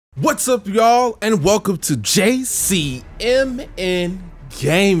What's up, y'all, and welcome to JCMN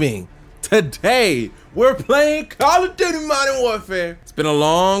Gaming. Today, we're playing Call of Duty Modern Warfare. It's been a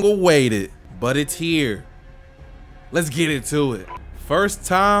long awaited, but it's here. Let's get into it. First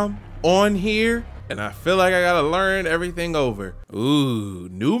time on here, and I feel like I gotta learn everything over. Ooh,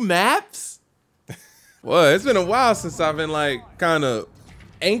 new maps? Well, it's been a while since I've been like kind of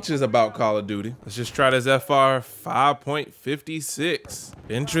anxious about Call of Duty. Let's just try this FR 5.56.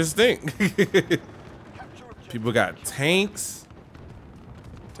 Interesting. People got tanks.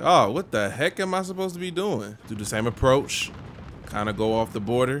 Oh, what the heck am I supposed to be doing? Do the same approach, kind of go off the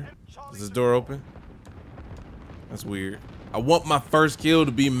border. Is this door open? That's weird. I want my first kill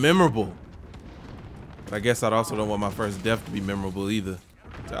to be memorable. But I guess I also don't want my first death to be memorable either.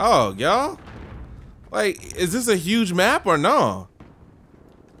 Oh, y'all. Like, is this a huge map or no?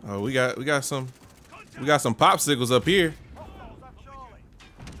 Oh, we got some popsicles up here.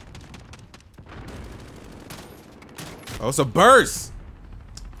 Oh, it's a burst.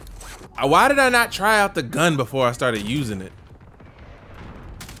 Why did I not try out the gun before I started using it?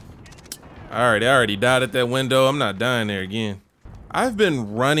 All right, I already died at that window. I'm not dying there again. I've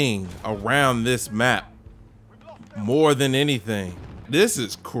been running around this map more than anything. This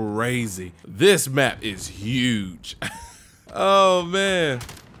is crazy. This map is huge. Oh, man.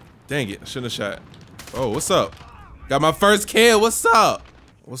 Dang it, I shouldn't have shot. Oh, what's up? Got my first kill, what's up?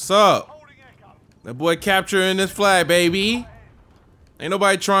 What's up? That boy capturing this flag, baby. Ain't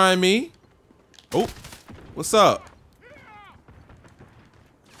nobody trying me. Oh, what's up?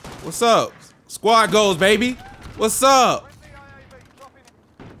 What's up? Squad goals, baby. What's up?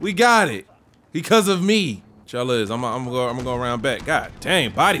 We got it. Because of me. Y'all is, I'm gonna go around back. God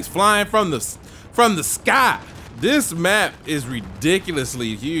dang, bodies flying from the sky. This map is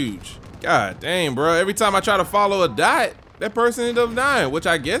ridiculously huge. God dang, bro. Every time I try to follow a dot, that person ends up dying, which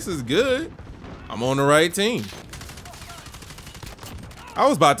I guess is good. I'm on the right team. I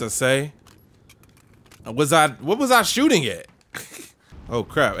was about to say, what was I shooting at? Oh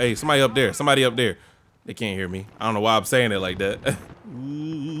crap, hey, somebody up there, somebody up there. They can't hear me. I don't know why I'm saying it like that.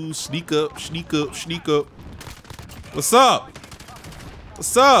 Ooh, sneak up, sneak up, sneak up. What's up?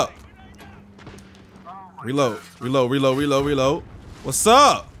 What's up? Reload, reload, reload, reload, reload. What's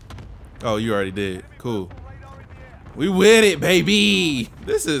up? Oh, you already did. Cool. We with it, baby.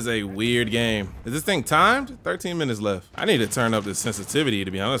 This is a weird game. Is this thing timed? 13 minutes left. I need to turn up the sensitivity,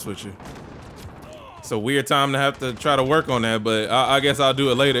 to be honest with you. It's a weird time to have to try to work on that, but I guess I'll do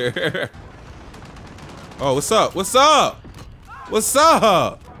it later. Oh, what's up? What's up? What's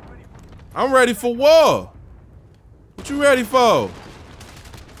up? I'm ready for war. What you ready for?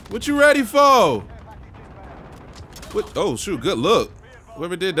 What you ready for? What? Oh shoot, good look.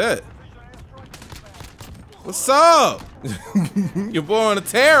 Whoever did that. What's up? Your boy on a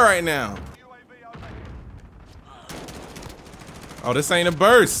tear right now. Oh, this ain't a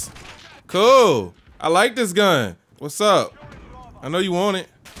burst. Cool. I like this gun. What's up? I know you want it.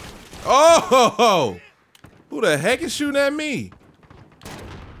 Oh! Who the heck is shooting at me?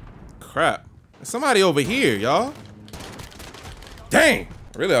 Crap. There's somebody over here, y'all. Dang.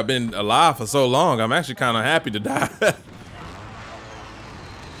 Really, I've been alive for so long. I'm actually kind of happy to die.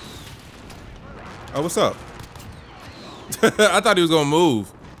 Oh, what's up? I thought he was gonna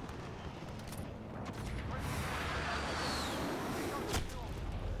move.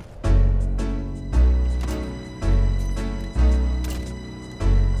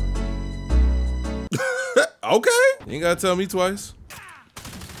 Okay. You ain't gotta tell me twice.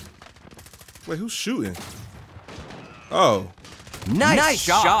 Wait, who's shooting? Oh. Nice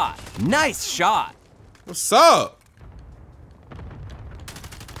shot. Nice shot. What's up?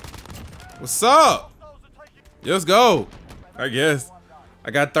 What's up? Let's go. I guess.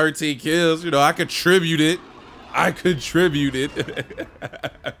 I got 13 kills. You know, I contributed. I contributed.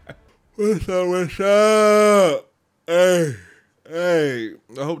 What's up? What's up? Hey. Hey.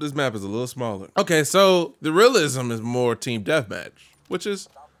 I hope this map is a little smaller. Okay, so the realism is more team deathmatch, which is,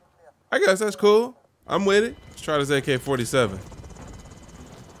 I guess that's cool. I'm with it. Let's try this AK-47.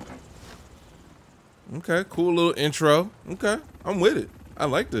 Okay, cool little intro. Okay, I'm with it. I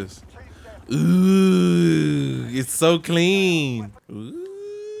like this. Ooh, it's so clean.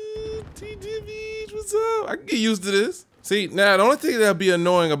 Ooh, TD Beach, what's up? I can get used to this. See, now the only thing that'll be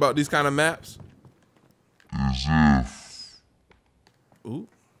annoying about these kind of maps is if. Ooh.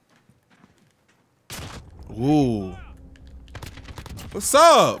 Ooh. What's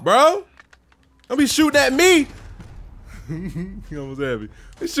up, bro? Don't be shooting at me. You almost had me.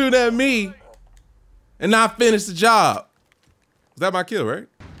 They shooting at me and not finish the job. Was that my kill, right?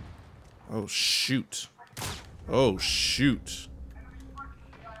 Oh, shoot. Oh, shoot.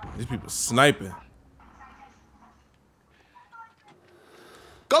 These people sniping.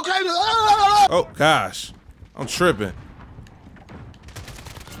 Go crazy! Oh gosh, I'm tripping.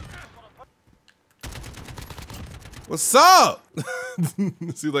 What's up?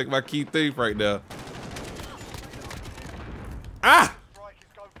 See, like my key thief right now. Ah!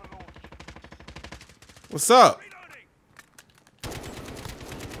 What's up?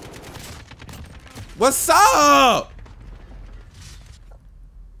 What's up?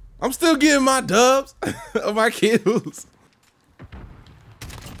 I'm still getting my dubs of my kills.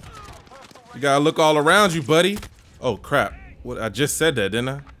 You gotta look all around you, buddy. Oh crap. What, I just said that, didn't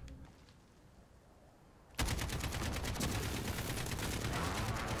I?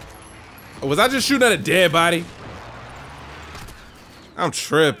 Oh, was I just shooting at a dead body? I'm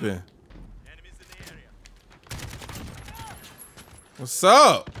tripping. What's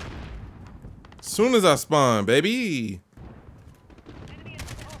up? As soon as I spawn, baby.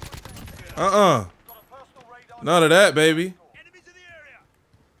 None of that, baby.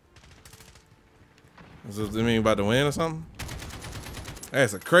 Does it mean about to win or something?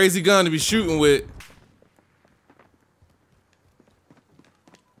 That's a crazy gun to be shooting with.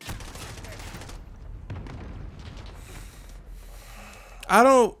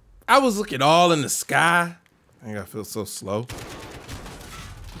 I was looking all in the sky. I think I feel so slow.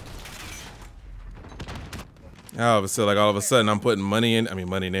 All of a sudden I'm putting money in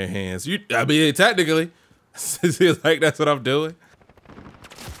their hands. Technically, like that's what I'm doing.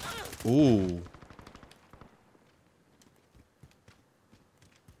 Ooh.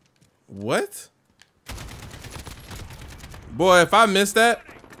 What? Boy, if I missed that,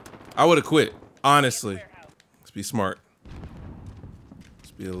 I would have quit. Honestly. Let's be smart.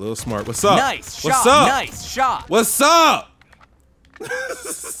 Let's be a little smart. What's up? Nice shot. What's up? Nice shot. What's up?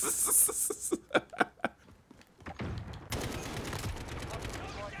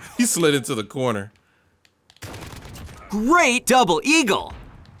 He slid into the corner. Great double eagle.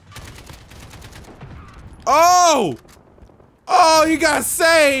 Oh! Oh, he got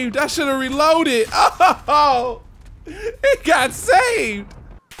saved. I should have reloaded. Oh, he got saved.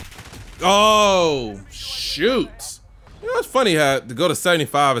 Oh, shoot. You know, it's funny how to go to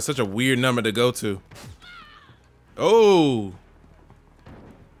 75 is such a weird number to go to. Oh.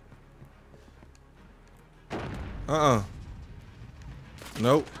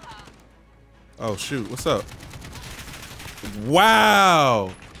 Nope. Oh, shoot. What's up?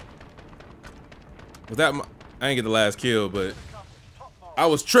 Wow. Was that my... I didn't get the last kill, but I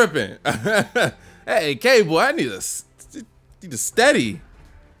was tripping. Hey, K-boy, I need a steady.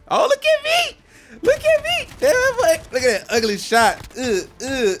 Oh, look at me! Look at me! Damn, boy. Look at that ugly shot.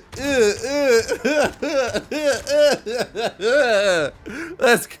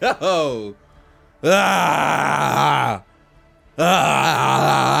 Let's go. Ah!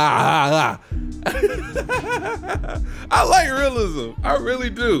 Ah! I like realism. I really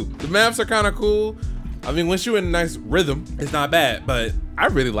do. The maps are kind of cool. I mean, once you're in a nice rhythm, it's not bad, but I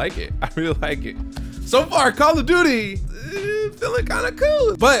really like it. I really like it. So far, Call of Duty, feeling kind of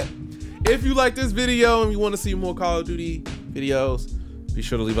cool. But if you like this video and you want to see more Call of Duty videos, be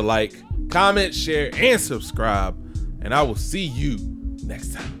sure to leave a like, comment, share, and subscribe. And I will see you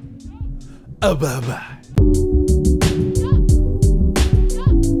next time. Bye-bye.